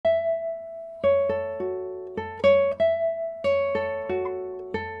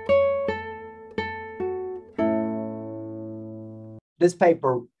this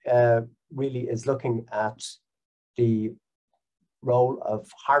paper really is looking at the role of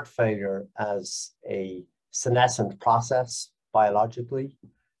heart failure as a senescent process biologically,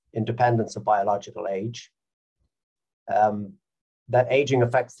 independence of biological age. That aging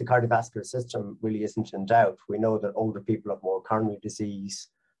affects the cardiovascular system really isn't in doubt. We know that older people have more coronary disease,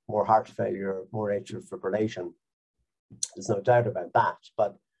 more heart failure, more atrial fibrillation. There's no doubt about that.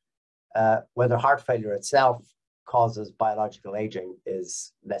 But whether heart failure itself causes biological aging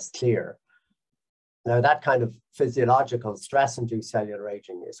is less clear. Now, that kind of physiological stress-induced cellular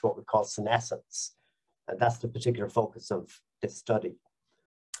aging is what we call senescence, and that's the particular focus of this study.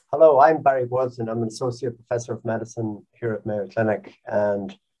 Hello, I'm Barry Wilson. I'm an associate professor of medicine here at Mayo Clinic,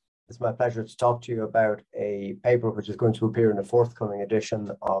 and it's my pleasure to talk to you about a paper which is going to appear in a forthcoming edition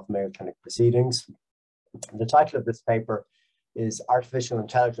of Mayo Clinic Proceedings. The title of this paper is Artificial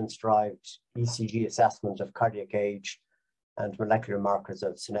Intelligence-Derived ECG Assessment of Cardiac Age and Molecular Markers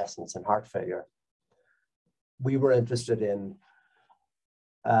of Senescence and Heart Failure. We were interested in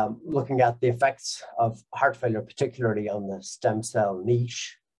looking at the effects of heart failure, particularly on the stem cell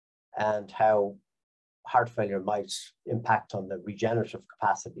niche, and how heart failure might impact on the regenerative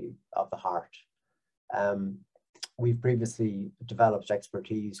capacity of the heart. We've previously developed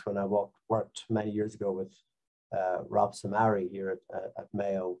expertise when I worked many years ago with Rob Samari here at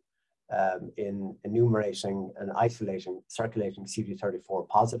Mayo in enumerating and isolating circulating CD34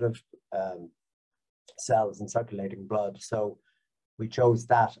 positive cells in circulating blood. So we chose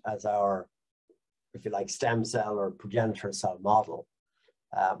that as our, if you like, stem cell or progenitor cell model,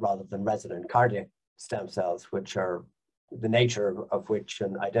 rather than resident cardiac stem cells, which are the nature of which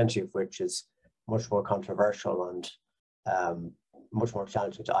and identity of which is much more controversial and much more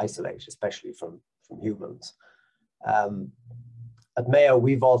challenging to isolate, especially from humans. At Mayo,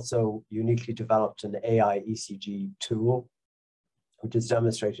 we've also uniquely developed an AI ECG tool, which has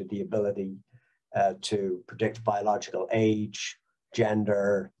demonstrated the ability to predict biological age,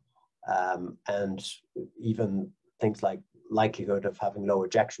 gender, and even things like likelihood of having low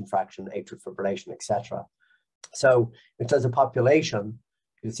ejection fraction, atrial fibrillation, etc. So it as a population,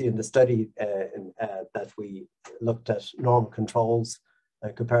 you see in the study that we looked at normal controls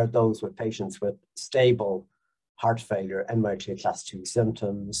and compared those with patients with stable heart failure, NYHA class 2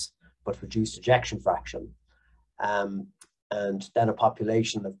 symptoms, but reduced ejection fraction. And then a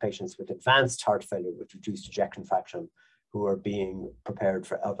population of patients with advanced heart failure with reduced ejection fraction who are being prepared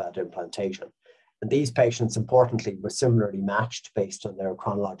for LVAD implantation. And these patients, importantly, were similarly matched based on their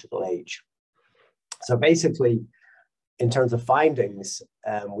chronological age. So basically, in terms of findings,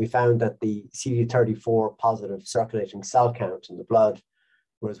 we found that the CD34 positive circulating cell count in the blood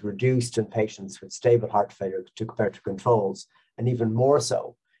was reduced in patients with stable heart failure compared to controls, and even more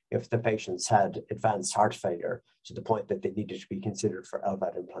so if the patients had advanced heart failure to the point that they needed to be considered for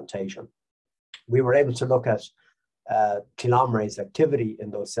LVAD implantation. We were able to look at telomerase activity in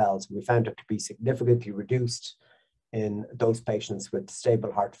those cells. We found it to be significantly reduced in those patients with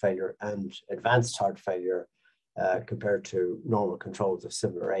stable heart failure and advanced heart failure compared to normal controls of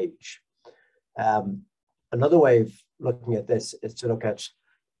similar age. Another way of looking at this is to look at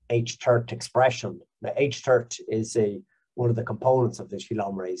hTERT expression. Now, hTERT is one of the components of the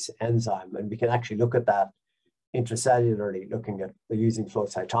telomerase enzyme, and we can actually look at that intracellularly, looking at using flow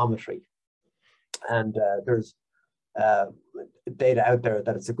cytometry. And there's data out there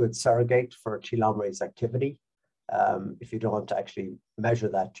that it's a good surrogate for telomerase activity if you don't want to actually measure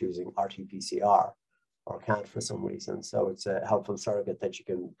that using RT-PCR or can't for some reason. So it's a helpful surrogate that you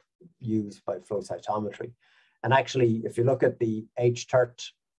can use by flow cytometry. And actually, if you look at the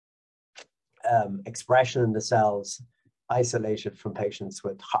hTERT expression in the cells isolated from patients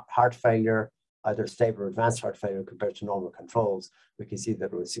with heart failure, either stable or advanced heart failure compared to normal controls, we can see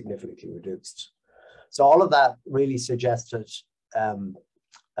that it was significantly reduced. So all of that really suggested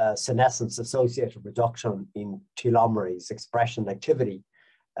senescence-associated reduction in telomerase expression activity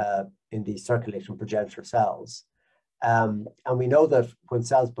in these circulating progenitor cells. And we know that when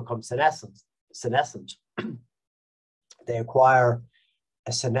cells become senescent, they acquire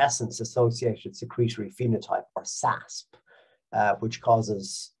a senescence-associated secretory phenotype, or SASP, which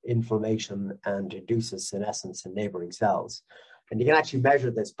causes inflammation and induces senescence in neighboring cells. And you can actually measure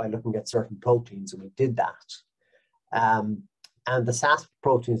this by looking at certain proteins, and we did that. And the SASP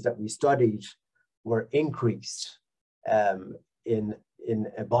proteins that we studied were increased in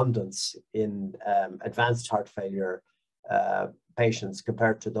abundance in advanced heart failure patients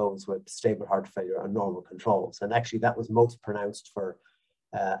compared to those with stable heart failure and normal controls. And actually that was most pronounced for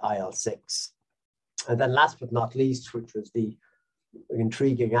IL-6. And then last but not least, which was the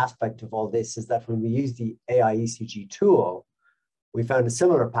intriguing aspect of all this, is that when we use the AI ECG tool, we found a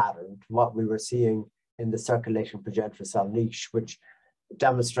similar pattern to what we were seeing in the circulating progenitor cell niche, which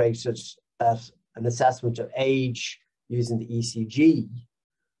demonstrated that an assessment of age using the ECG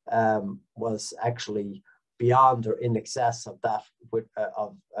was actually beyond or in excess of that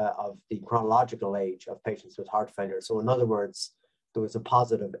of the chronological age of patients with heart failure. So in other words, there was a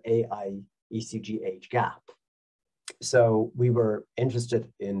positive AI ECG age gap. So we were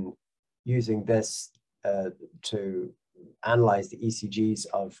interested in using this to analyze the ECGs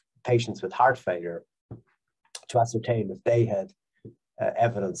of patients with heart failure to ascertain if they had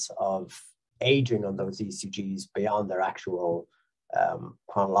evidence of aging on those ECGs beyond their actual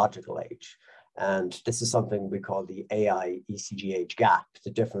chronological age. And this is something we call the AI ECG age gap,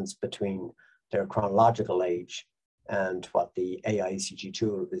 the difference between their chronological age and what the AI ECG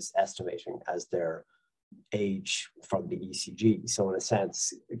tool is estimating as their age from the ECG. So in a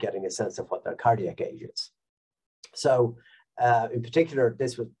sense, getting a sense of what their cardiac age is. So in particular,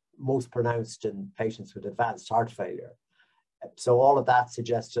 this was most pronounced in patients with advanced heart failure. So all of that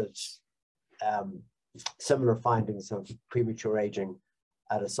suggested similar findings of premature aging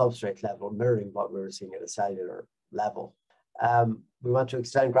at a substrate level, mirroring what we were seeing at a cellular level. We want to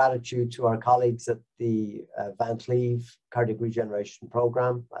extend gratitude to our colleagues at the Van Cleve Cardiac Regeneration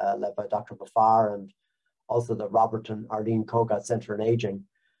Program, led by Dr. Bafar, and also the Robert and Arlene Kogat Center on Aging.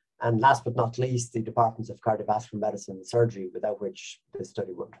 And last but not least, the Departments of Cardiovascular Medicine and Surgery, without which this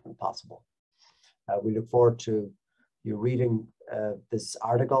study wouldn't have been possible. We look forward to you reading this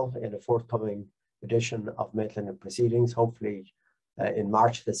article in a forthcoming edition of Mayo Clinic Proceedings, hopefully in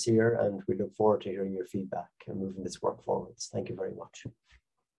March this year, and we look forward to hearing your feedback and moving this work forwards. Thank you very much.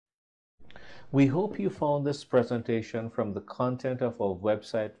 We hope you found this presentation from the content of our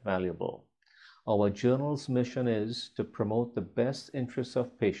website valuable. Our journal's mission is to promote the best interests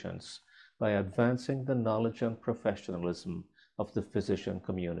of patients by advancing the knowledge and professionalism of the physician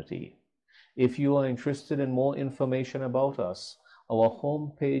community. If you are interested in more information about us, our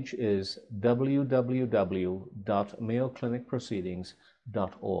homepage is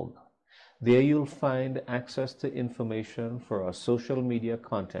www.mayoclinicproceedings.org. There you'll find access to information for our social media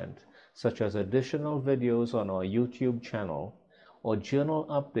content, such as additional videos on our YouTube channel or journal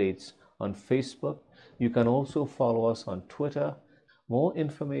updates on Facebook. You can also follow us on Twitter. More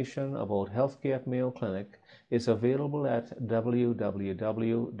information about healthcare at Mayo Clinic is available at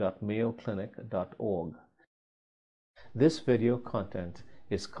www.mayoclinic.org. This video content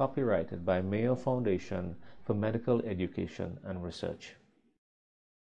is copyrighted by Mayo Foundation for Medical Education and Research.